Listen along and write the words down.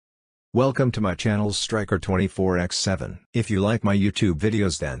Welcome to my channel's Striker 24x7. If you like my YouTube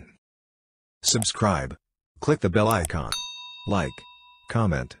videos, then subscribe, click the bell icon, like,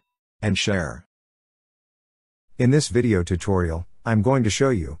 comment, and share. In this video tutorial, I'm going to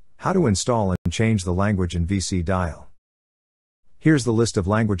show you how to install and change the language in vicidial. Here's the list of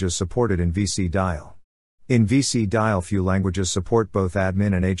languages supported in vicidial. In vicidial, few languages support both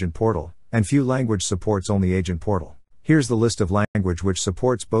admin and agent portal, and few language supports only agent portal. Here's the list of language which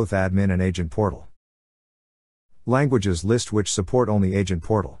supports both admin and agent portal. Languages list which support only agent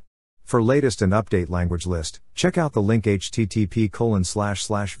portal. For latest and update language list, check out the link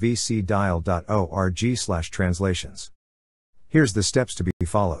http://vicidial.org/translations. Here's the steps to be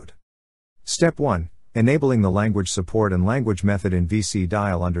followed. Step 1. Enabling the language support and language method in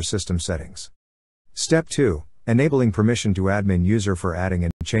vicidial under System Settings. Step 2. Enabling permission to admin user for adding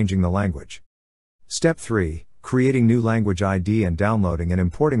and changing the language. Step 3. Creating new language ID and downloading and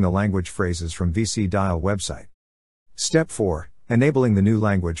importing the language phrases from vicidial website. Step 4. Enabling the new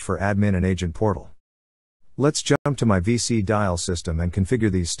language for admin and agent portal. Let's jump to my vicidial system and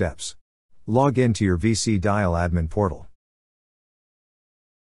configure these steps. Log in to your vicidial admin portal.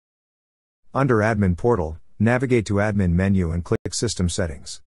 Under admin portal, navigate to admin menu and click System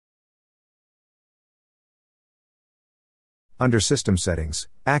Settings. Under System Settings,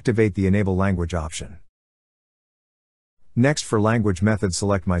 activate the Enable Language option. Next, for language method,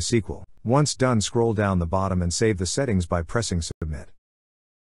 select MySQL. Once done, scroll down the bottom and save the settings by pressing Submit.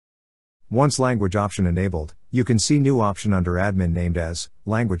 Once language option enabled, you can see new option under admin named as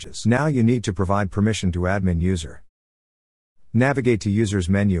Languages. Now you need to provide permission to admin user. Navigate to Users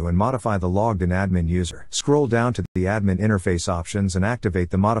menu and modify the logged in admin user. Scroll down to the admin interface options and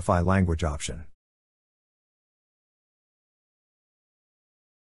activate the Modify Language option.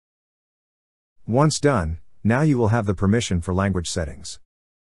 Once done, now you will have the permission for language settings.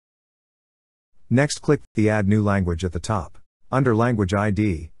 Next, click the Add New Language at the top. Under Language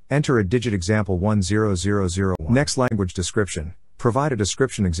ID, enter a digit example 10001. Next, language description, provide a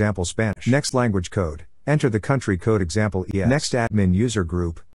description example Spanish. Next, language code, enter the country code example ES. Next, admin user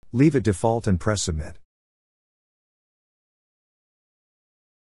group, leave it default and press Submit.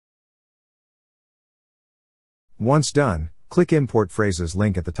 Once done, click Import Phrases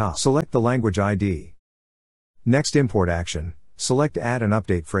link at the top. Select the language ID. Next, import action, select Add and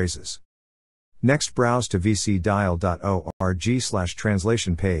Update Phrases. Next, browse to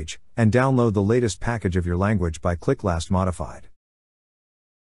vicidial.org/translation page, and download the latest package of your language by click Last Modified.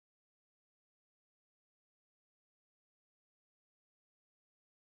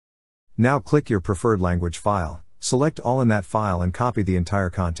 Now click your preferred language file, select all in that file and copy the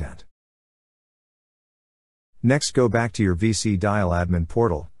entire content. Next, go back to your vicidial admin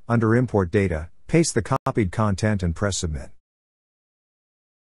portal, under Import Data, paste the copied content and press Submit.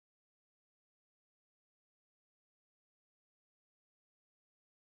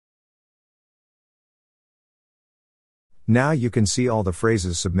 Now you can see all the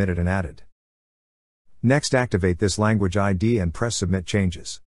phrases submitted and added. Next, activate this language ID and press Submit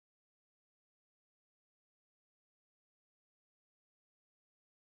Changes.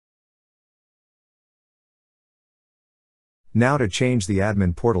 Now, to change the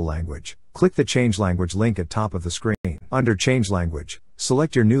admin portal language, click the Change Language link at top of the screen. Under Change Language,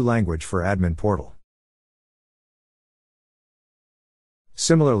 select your new language for admin portal.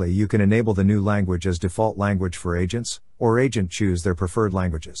 Similarly, you can enable the new language as default language for agents, or agent choose their preferred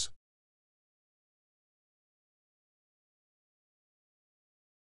languages.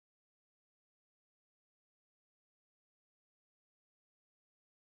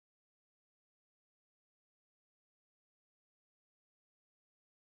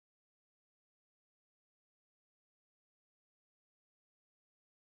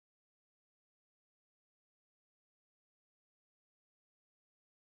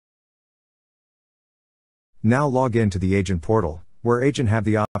 Now log in to the agent portal, where agent have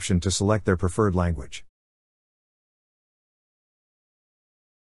the option to select their preferred language.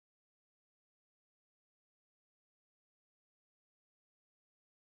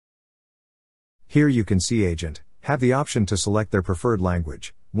 Here you can see agent have the option to select their preferred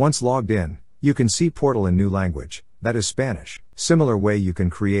language. Once logged in, you can see portal in new language, that is Spanish. Similar way you can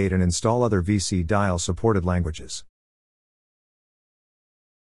create and install other vicidial supported languages.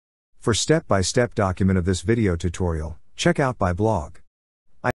 For step-by-step document of this video tutorial, check out my blog.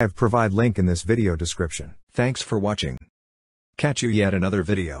 I have provide link in this video description. Thanks for watching. Catch you yet another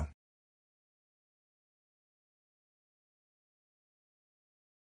video.